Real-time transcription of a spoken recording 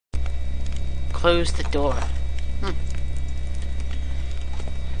close the door.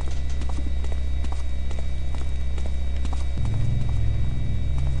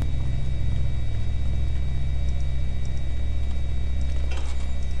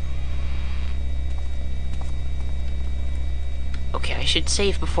 Okay, I should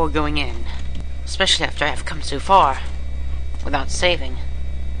save before going in. Especially after I have come so far. Without saving.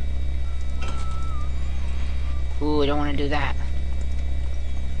 Ooh, I don't want to do that.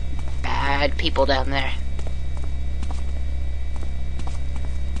 Bad people down there.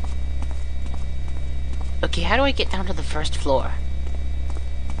 Okay, how do I get down to the first floor?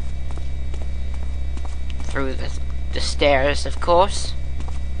 Through the stairs, of course.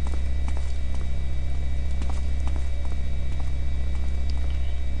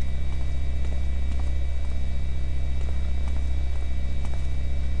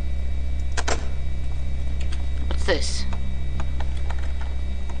 What's this?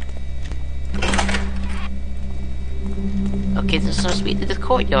 Okay, this is supposed to be the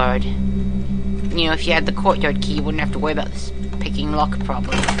courtyard. You know, if you had the courtyard key, you wouldn't have to worry about this picking lock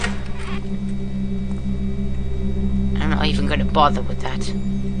problem. I'm not even going to bother with that.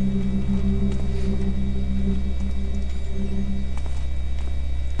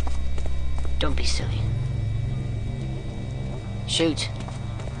 Don't be silly. Shoot.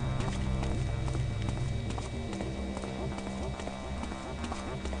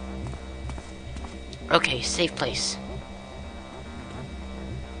 Okay, safe place.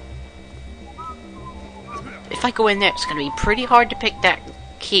 If I go in there, it's going to be pretty hard to pick that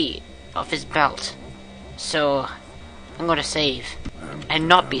key off his belt. So, I'm going to save. And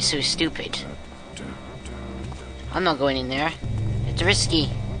not be so stupid. I'm not going in there. It's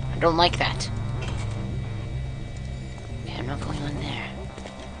risky. I don't like that. Okay, I'm not going in there.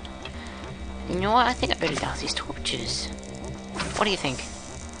 You know what? I think I better douse these torches. What do you think?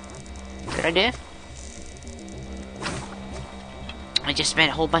 Good idea? I just spent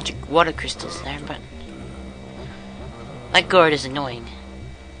a whole bunch of water crystals there, but... that guard is annoying.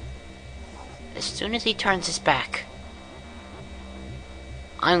 As soon as he turns his back,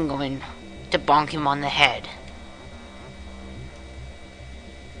 I'm going to bonk him on the head.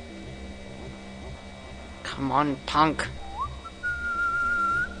 Come on, punk.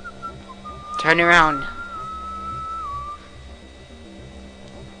 Turn around.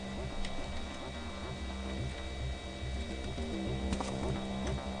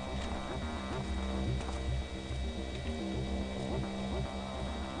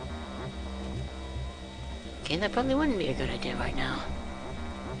 Okay, that probably wouldn't be a good idea right now.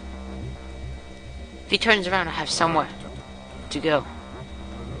 If he turns around, I have somewhere to go.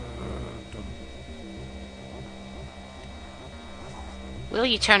 Will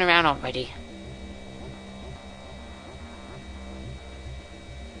you turn around already?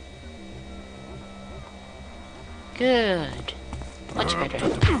 Good. Much better.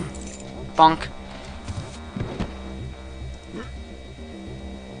 Bonk.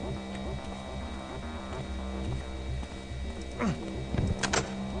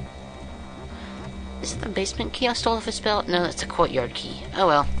 Is it the basement key I stole off his belt? No, that's a courtyard key. Oh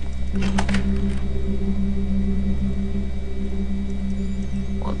well.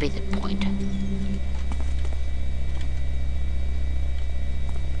 What would be the point?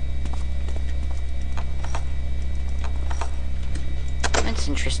 That's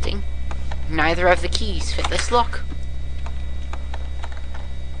interesting. Neither of the keys fit this lock.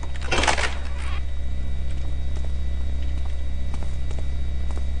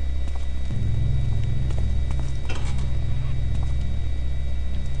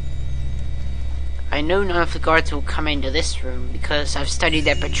 I know none of the guards will come into this room because I've studied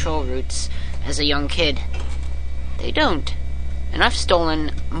their patrol routes as a young kid. They don't. And I've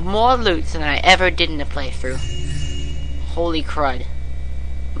stolen more loot than I ever did in a playthrough. Holy crud.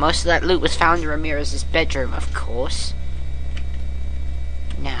 Most of that loot was found in Ramirez's bedroom, of course.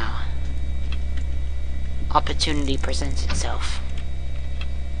 Now, opportunity presents itself.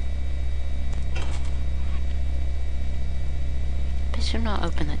 Please do not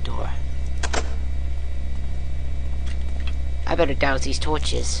open the door. I better douse these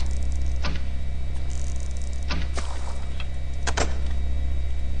torches.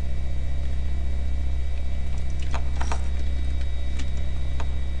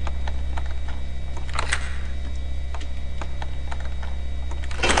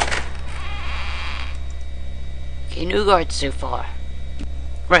 Okay, no guards so far.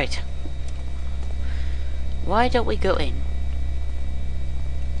 Right. Why don't we go in?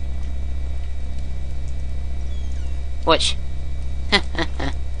 Watch.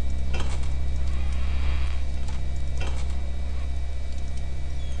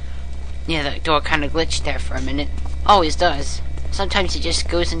 Yeah, that door kind of glitched there for a minute. Always does. Sometimes it just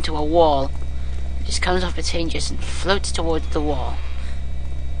goes into a wall. It just comes off its hinges and floats towards the wall.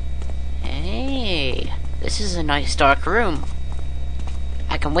 Hey, this is a nice dark room.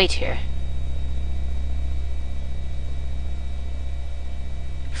 I can wait here.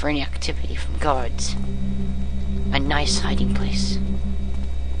 For any activity from guards. A nice hiding place.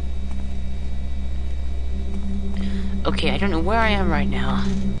 Okay, I don't know where I am right now.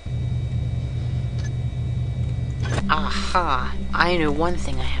 Aha! I know one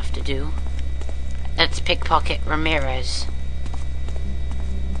thing I have to do. Let's pickpocket Ramirez.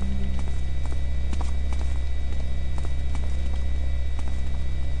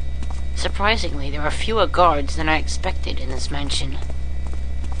 Surprisingly, there are fewer guards than I expected in this mansion.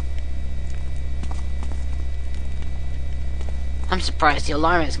 I'm surprised the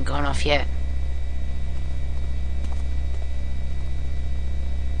alarm hasn't gone off yet.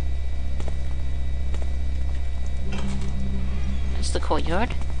 That's the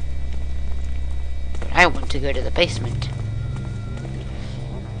courtyard. But I want to go to the basement.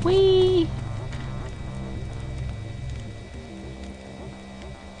 Whee!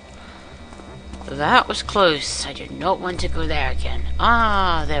 That was close. I did not want to go there again.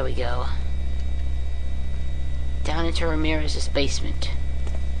 Ah, there we go. Down into Ramirez's basement.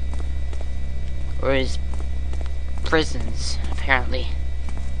 Or his prisons, apparently.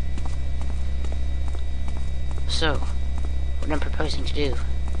 So, what I'm proposing to do.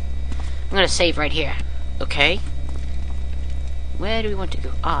 I'm gonna save right here. Okay. Where do we want to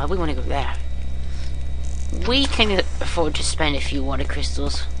go? Ah, we want to go there. We can afford to spend a few water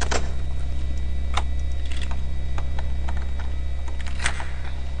crystals.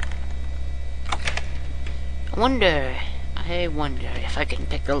 I wonder if I can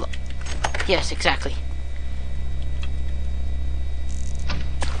pick the lock. Yes, exactly.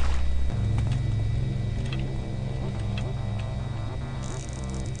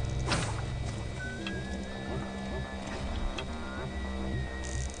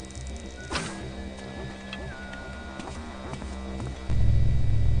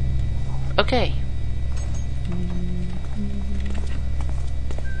 Okay.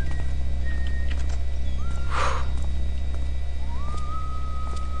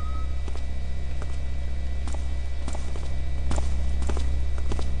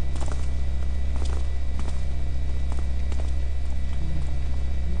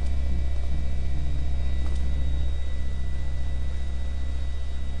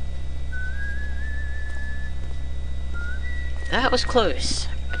 That was close.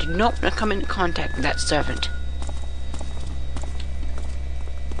 I did not want to come into contact with that servant.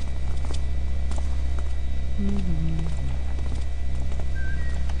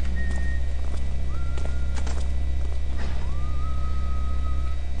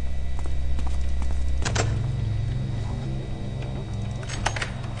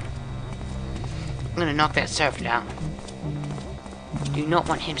 I'm gonna knock that servant down. Do not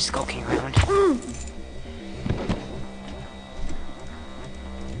want him skulking around.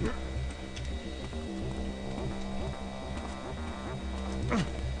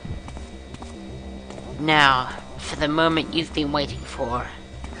 Now, for the moment you've been waiting for.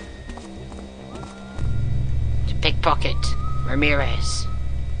 To pickpocket Ramirez.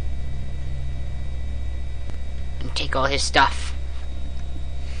 And take all his stuff.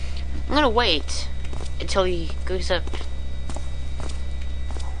 I'm gonna wait until he goes up.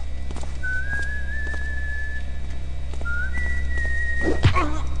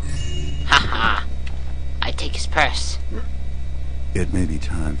 Haha. I take his purse. It may be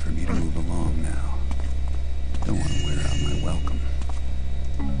time for me to move along now. Don't want to wear out my welcome.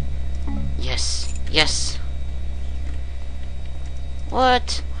 Yes, yes.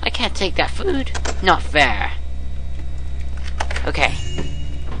 What? I can't take that food? Not fair. Okay.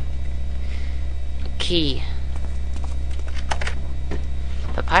 Key.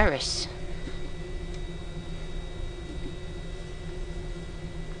 Papyrus.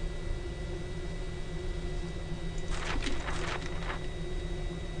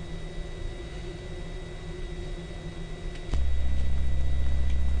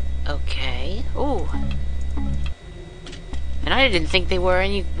 Okay. Ooh. And I didn't think there were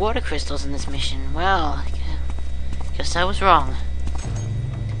any water crystals in this mission. Well, guess I was wrong.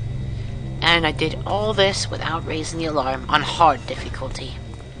 And I did all this without raising the alarm on hard difficulty.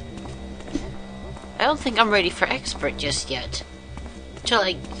 I don't think I'm ready for expert just yet. Till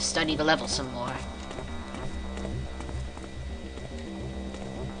I study the level some more.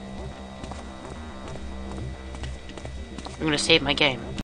 I'm gonna save my game.